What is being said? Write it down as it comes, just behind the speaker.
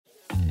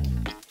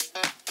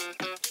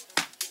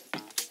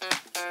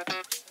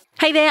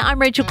Hey there, I'm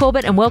Rachel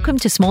Corbett and welcome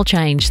to Small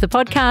Change, the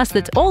podcast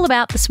that's all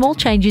about the small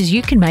changes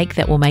you can make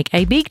that will make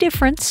a big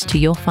difference to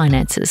your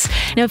finances.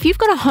 Now, if you've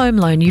got a home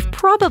loan, you've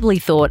probably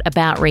thought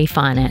about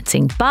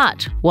refinancing,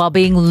 but while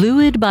being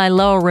lured by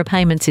lower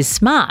repayments is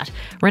smart,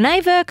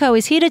 Renee Verco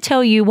is here to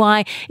tell you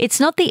why it's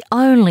not the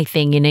only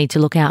thing you need to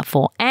look out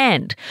for.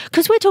 And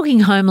because we're talking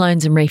home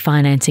loans and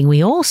refinancing,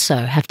 we also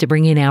have to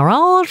bring in our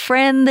old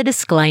friend, the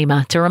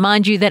disclaimer, to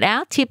remind you that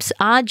our tips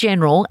are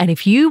general, and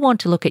if you want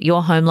to look at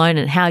your home loan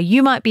and how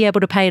you might be able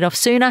to pay it off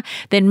sooner,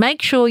 then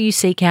make sure you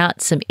seek out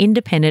some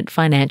independent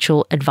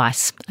financial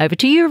advice. Over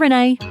to you,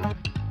 Renee.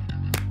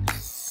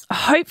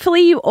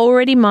 Hopefully you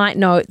already might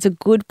know it's a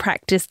good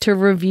practice to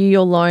review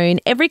your loan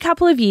every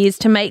couple of years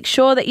to make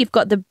sure that you've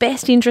got the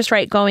best interest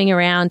rate going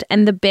around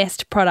and the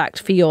best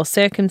product for your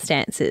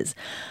circumstances.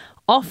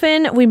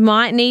 Often we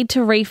might need to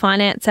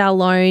refinance our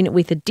loan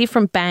with a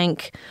different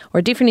bank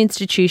or a different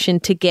institution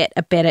to get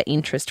a better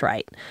interest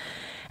rate.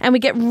 And we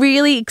get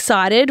really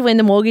excited when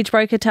the mortgage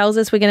broker tells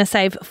us we're going to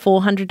save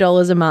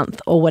 $400 a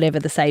month or whatever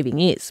the saving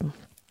is.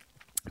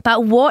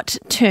 But what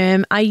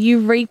term are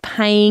you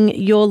repaying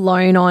your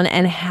loan on,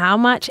 and how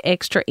much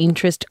extra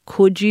interest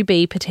could you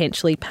be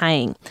potentially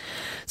paying?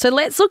 So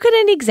let's look at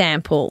an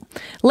example.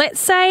 Let's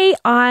say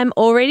I'm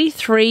already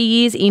 3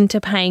 years into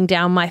paying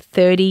down my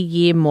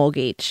 30-year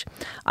mortgage.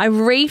 I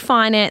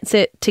refinance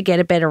it to get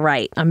a better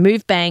rate. I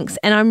move banks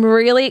and I'm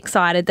really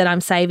excited that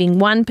I'm saving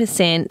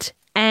 1%.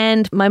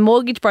 And my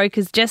mortgage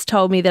broker's just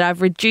told me that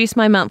I've reduced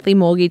my monthly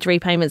mortgage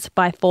repayments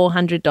by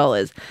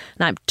 $400.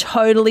 And I'm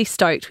totally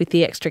stoked with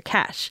the extra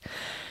cash.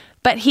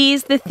 But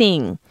here's the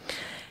thing.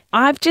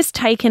 I've just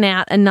taken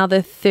out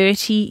another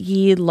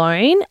 30-year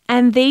loan,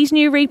 and these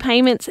new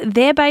repayments,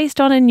 they're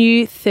based on a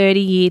new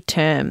 30-year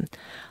term.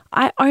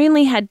 I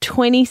only had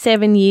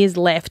 27 years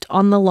left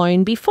on the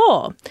loan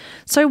before.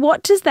 So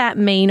what does that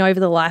mean over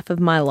the life of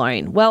my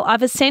loan? Well,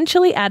 I've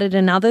essentially added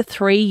another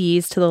 3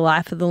 years to the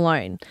life of the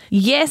loan.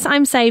 Yes,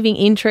 I'm saving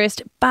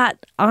interest,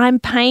 but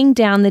I'm paying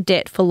down the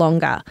debt for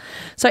longer.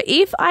 So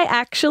if I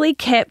actually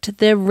kept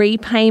the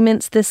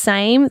repayments the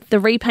same, the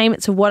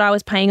repayments of what I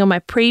was paying on my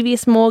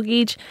previous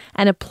mortgage,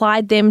 and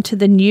applied them to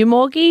the new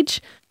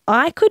mortgage,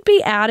 I could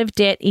be out of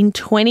debt in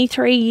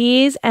 23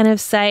 years and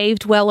have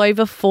saved well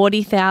over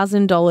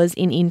 $40,000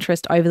 in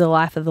interest over the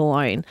life of the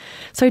loan.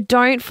 So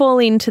don't fall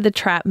into the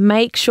trap.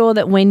 Make sure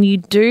that when you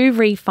do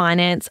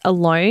refinance a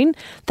loan,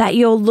 that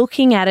you're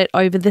looking at it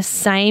over the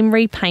same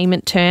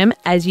repayment term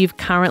as you've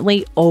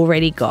currently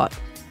already got.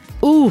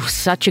 Ooh,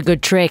 such a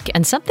good trick,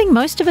 and something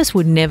most of us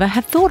would never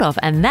have thought of,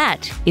 and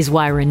that is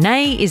why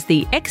Renee is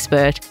the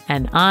expert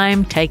and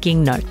I'm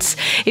taking notes.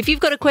 If you've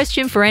got a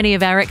question for any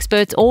of our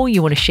experts, or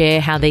you want to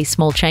share how these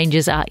small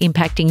changes are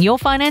impacting your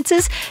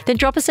finances, then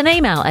drop us an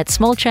email at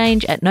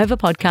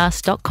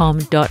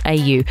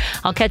smallchange@novapodcast.com.au.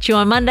 I'll catch you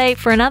on Monday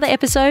for another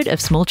episode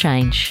of Small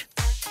Change.